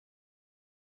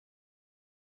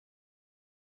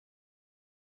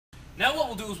Now what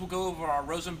we'll do is we'll go over our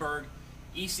Rosenberg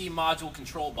EC module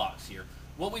control box here.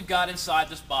 What we've got inside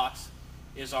this box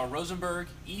is our Rosenberg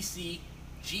EC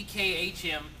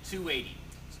GKHM 280.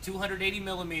 It's 280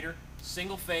 millimeter,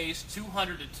 single phase,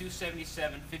 200 to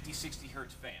 277, 50-60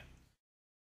 hertz fan.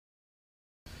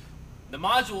 The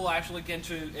module actually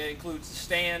includes the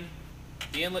stand,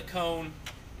 the inlet cone,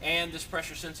 and this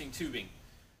pressure sensing tubing.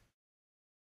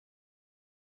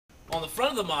 On the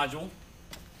front of the module,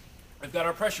 we've got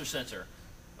our pressure sensor.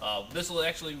 This will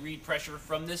actually read pressure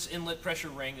from this inlet pressure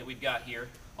ring that we've got here.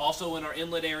 Also in our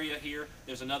inlet area here,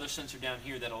 there's another sensor down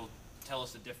here that will tell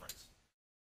us the difference.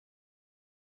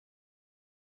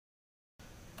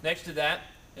 Next to that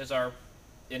is our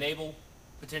enable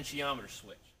potentiometer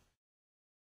switch.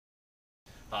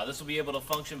 This will be able to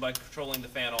function by controlling the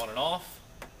fan on and off.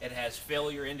 It has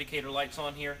failure indicator lights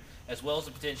on here, as well as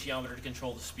the potentiometer to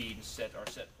control the speed and set our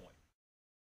set point.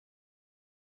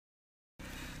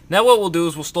 Now what we'll do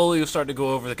is we'll slowly start to go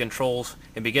over the controls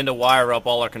and begin to wire up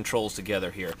all our controls together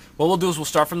here. What we'll do is we'll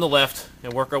start from the left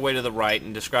and work our way to the right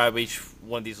and describe each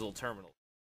one of these little terminals.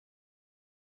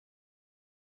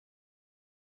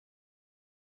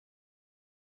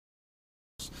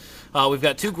 We've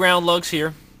got two ground lugs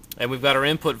here, and we've got our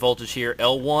input voltage here,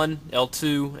 L1,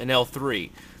 L2, and L3.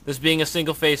 This being a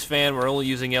single-phase fan, we're only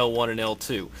using L1 and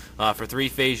L2. For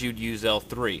three-phase, you'd use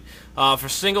L3. For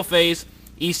single-phase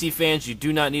EC fans, you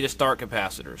do not need a start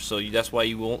capacitor, so that's why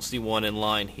you won't see one in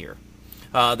line here.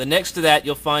 The next to that,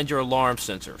 you'll find your alarm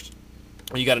sensors.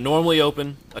 You got a normally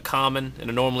open, a common,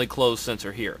 and a normally closed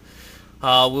sensor here.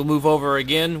 We'll move over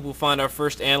again. We'll find our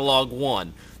first analog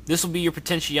 1. This will be your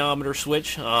potentiometer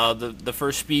switch, the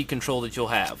first speed control that you'll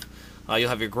have. You'll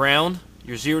have your ground,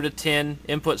 your 0 to 10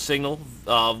 input signal,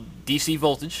 DC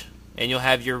voltage, and you'll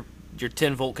have your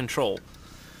 10 volt control.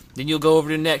 Then you'll go over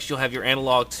to next, you'll have your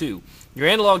analog 2. Your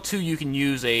analog 2, you can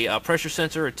use a pressure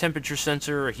sensor, a temperature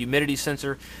sensor, a humidity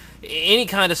sensor, any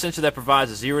kind of sensor that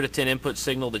provides a 0 to 10 input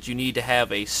signal that you need to have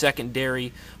a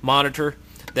secondary monitor.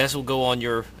 This will go on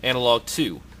your analog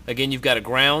 2. Again, you've got a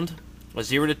ground, a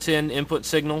 0 to 10 input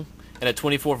signal, and a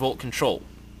 24 volt control.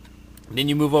 Then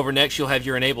you move over next, you'll have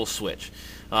your enable switch.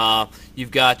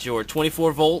 You've got your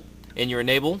 24 volt and your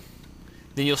enable.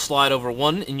 Then you'll slide over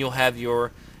one and you'll have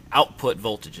your output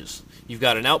voltages. You've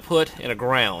got an output and a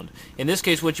ground. In this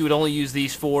case, what you would only use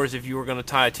these for is if you were going to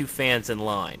tie two fans in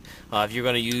line. If you're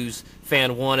going to use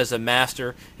fan 1 as a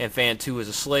master and fan 2 as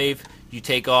a slave, you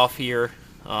take off here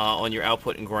on your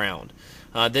output and ground.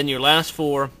 Then your last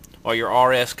four are your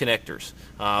RS connectors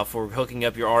for hooking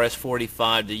up your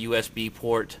RS-485 to USB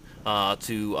port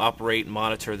to operate and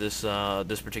monitor this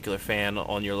particular fan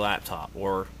on your laptop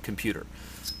or computer.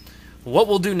 What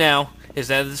we'll do now is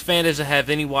that this fan doesn't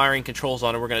have any wiring controls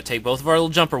on it. We're going to take both of our little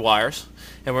jumper wires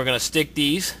and we're going to stick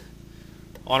these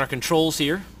on our controls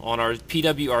here on our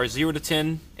our 0 to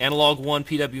 10 analog 1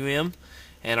 PWM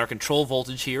and our control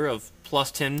voltage here of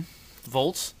plus 10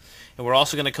 volts. And we're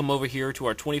also going to come over here to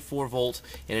our 24 volt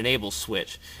and enable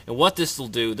switch. And what this will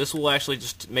do, this will actually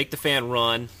just make the fan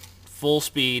run full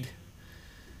speed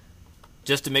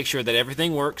just to make sure that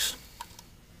everything works.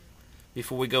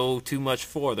 Before we go too much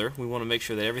further, we want to make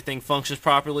sure that everything functions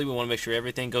properly. We want to make sure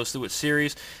everything goes through its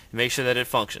series and make sure that it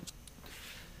functions.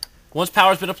 Once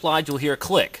power's been applied, you'll hear a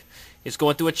click. It's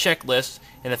going through a checklist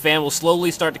and the fan will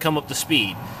slowly start to come up to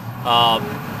speed.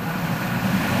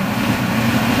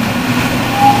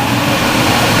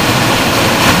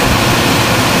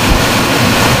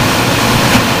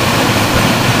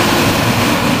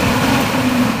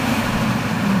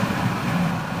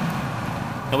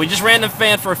 And we just ran the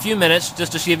fan for a few minutes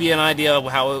just to give you an idea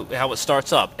of how it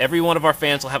starts up. Every one of our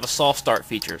fans will have a soft start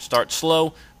feature. Starts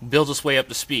slow, builds its way up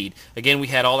to speed. Again, we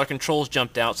had all our controls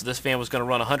jumped out, so this fan was going to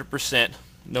run 100%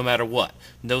 no matter what.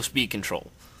 No speed control.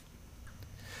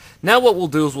 Now what we'll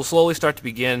do is we'll slowly start to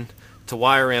begin to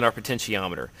wire in our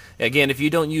potentiometer. Again, if you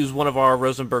don't use one of our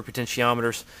Rosenberg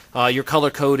potentiometers, your color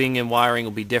coding and wiring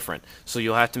will be different. So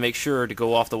you'll have to make sure to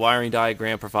go off the wiring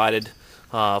diagram provided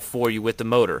for you with the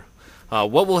motor.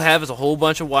 What we'll have is a whole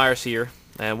bunch of wires here,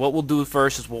 and what we'll do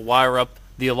first is we'll wire up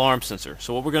the alarm sensor.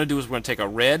 So what we're going to do is we're going to take our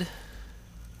red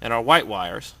and our white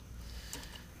wires,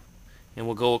 and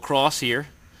we'll go across here.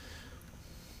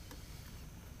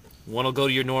 One will go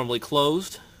to your normally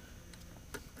closed,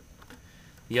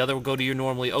 the other will go to your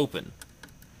normally open.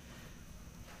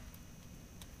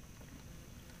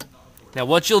 Now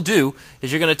what you'll do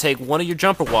is you're going to take one of your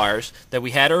jumper wires that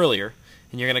we had earlier,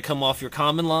 and you're going to come off your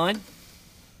common line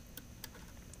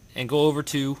and go over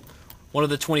to one of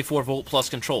the 24 volt plus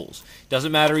controls.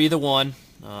 Doesn't matter either one,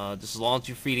 just as long as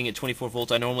you're feeding it 24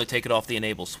 volts. I normally take it off the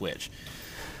enable switch.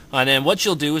 And then what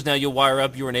you'll do is now you'll wire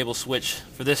up your enable switch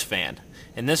for this fan.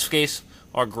 In this case,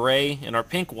 our gray and our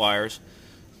pink wires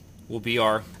will be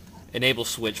our enable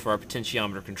switch for our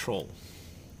potentiometer control.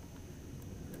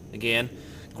 Again,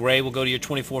 gray will go to your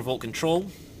 24 volt control.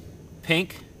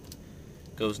 Pink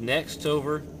goes next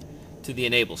over to the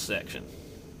enable section.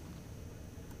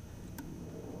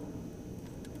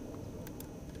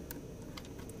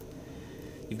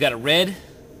 You've got a red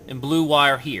and blue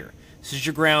wire here. This is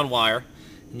your ground wire,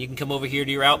 and you can come over here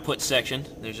to your output section.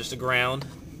 There's just a ground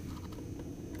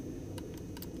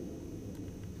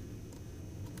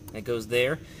that goes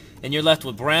there, and you're left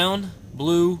with brown,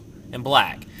 blue, and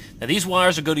black. Now these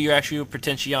wires will go to your actual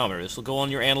potentiometer. This will go on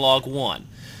your analog 1.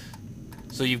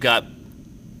 So you've got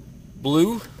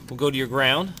blue will go to your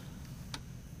ground,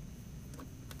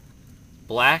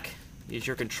 black is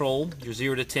your control, your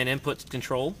 0 to 10 input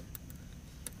control,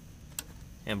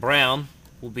 and brown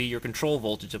will be your control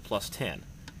voltage of plus 10.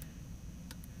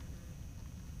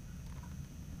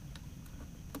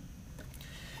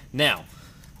 Now,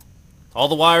 all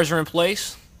the wires are in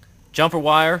place. Jumper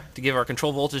wire to give our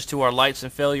control voltage to our lights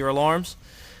and failure alarms.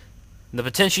 And the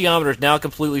potentiometer is now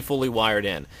completely fully wired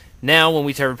in. Now when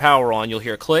we turn power on, you'll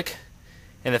hear a click,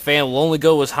 and the fan will only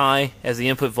go as high as the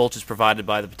input voltage provided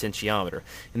by the potentiometer.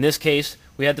 In this case,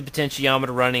 we have the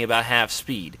potentiometer running about half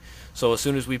speed. So as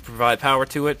soon as we provide power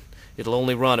to it, it'll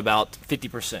only run about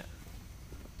 50%.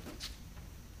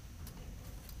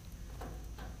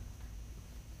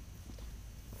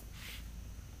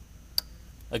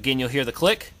 Again, you'll hear the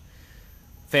click.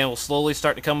 Fan will slowly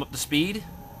start to come up to speed.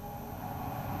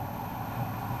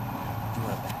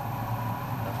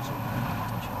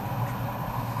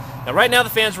 Now right now the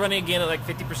fan's running again at like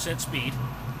 50% speed.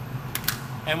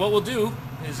 And what we'll do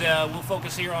is we'll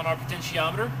focus here on our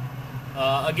potentiometer.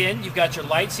 Again, you've got your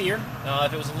lights here.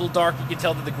 If it was a little dark, you could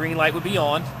tell that the green light would be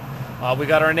on. We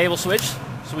got our enable switch,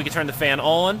 so we can turn the fan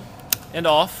on and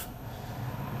off.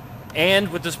 And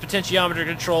with this potentiometer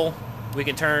control, we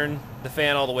can turn the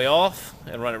fan all the way off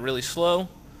and run it really slow,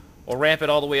 or ramp it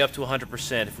all the way up to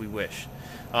 100% if we wish.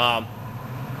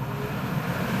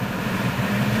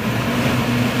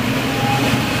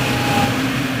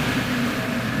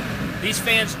 These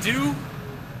fans do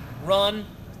run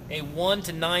a 1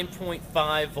 to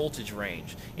 9.5 voltage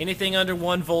range. Anything under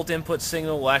 1 volt input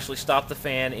signal will actually stop the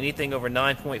fan. Anything over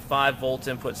 9.5 volts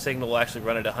input signal will actually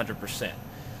run at 100%.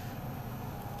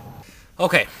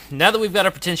 Okay, now that we've got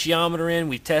our potentiometer in,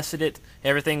 we've tested it,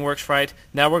 everything works right,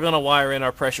 now we're going to wire in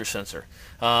our pressure sensor.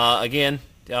 Again,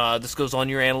 this goes on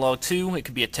your analog 2. It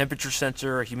could be a temperature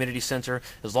sensor or a humidity sensor.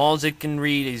 As long as it can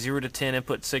read a 0 to 10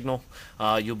 input signal,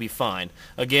 you'll be fine.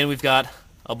 Again, we've got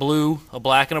a blue, a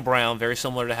black, and a brown, very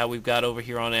similar to how we've got over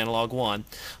here on analog 1.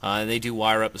 And they do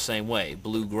wire up the same way.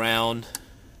 Blue ground,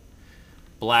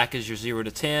 black is your 0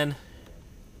 to 10,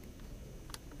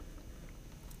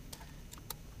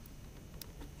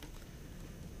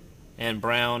 and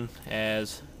brown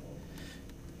as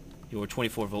your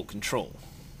 24 volt control.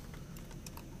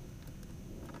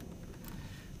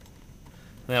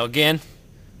 Now again,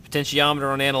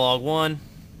 potentiometer on analog 1,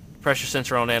 pressure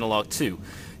sensor on analog 2.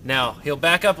 Now he'll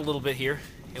back up a little bit here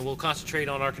and we'll concentrate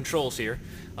on our controls here.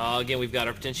 Again, we've got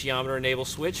our potentiometer enable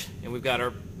switch and we've got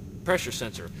our pressure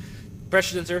sensor.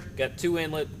 Pressure sensor got 2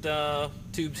 inlet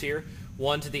tubes here,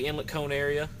 one to the inlet cone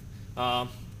area. The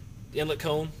inlet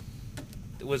cone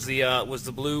was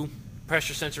the blue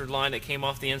pressure sensor line that came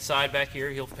off the inside back here.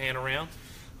 He'll pan around.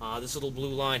 This little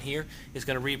blue line here is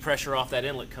going to read pressure off that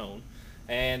inlet cone,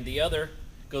 and the other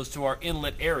goes to our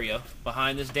inlet area.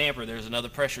 Behind this damper there's another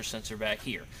pressure sensor back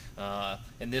here,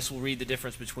 and this will read the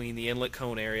difference between the inlet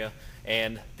cone area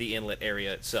and the inlet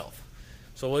area itself.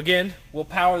 So again, we'll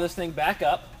power this thing back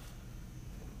up.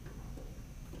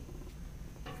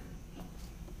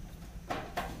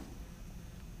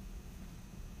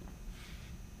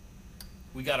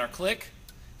 We got our click.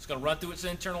 It's going to run through its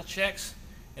internal checks,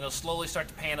 and it'll slowly start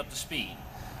to pan up to speed.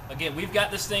 Again, we've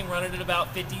got this thing running at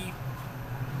about 50%.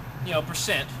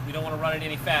 We don't want to run it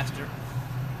any faster.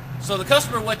 So the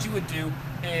customer, what you would do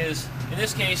is, in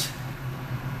this case,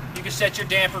 you can set your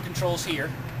damper controls here.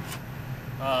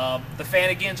 The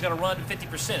fan again is going to run to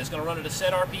 50%. It's going to run at a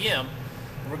set RPM,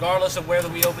 regardless of whether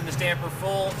we open this damper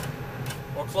full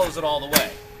or close it all the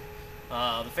way.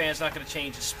 The fan's not going to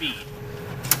change the speed.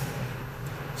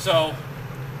 So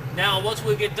now once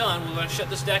we get done, we're going to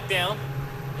shut this deck down,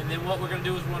 and then what we're going to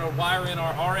do is we're going to wire in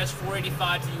our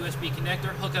RS-485 to USB connector,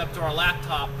 hook it up to our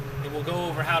laptop, and we'll go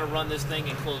over how to run this thing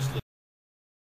in closed loop.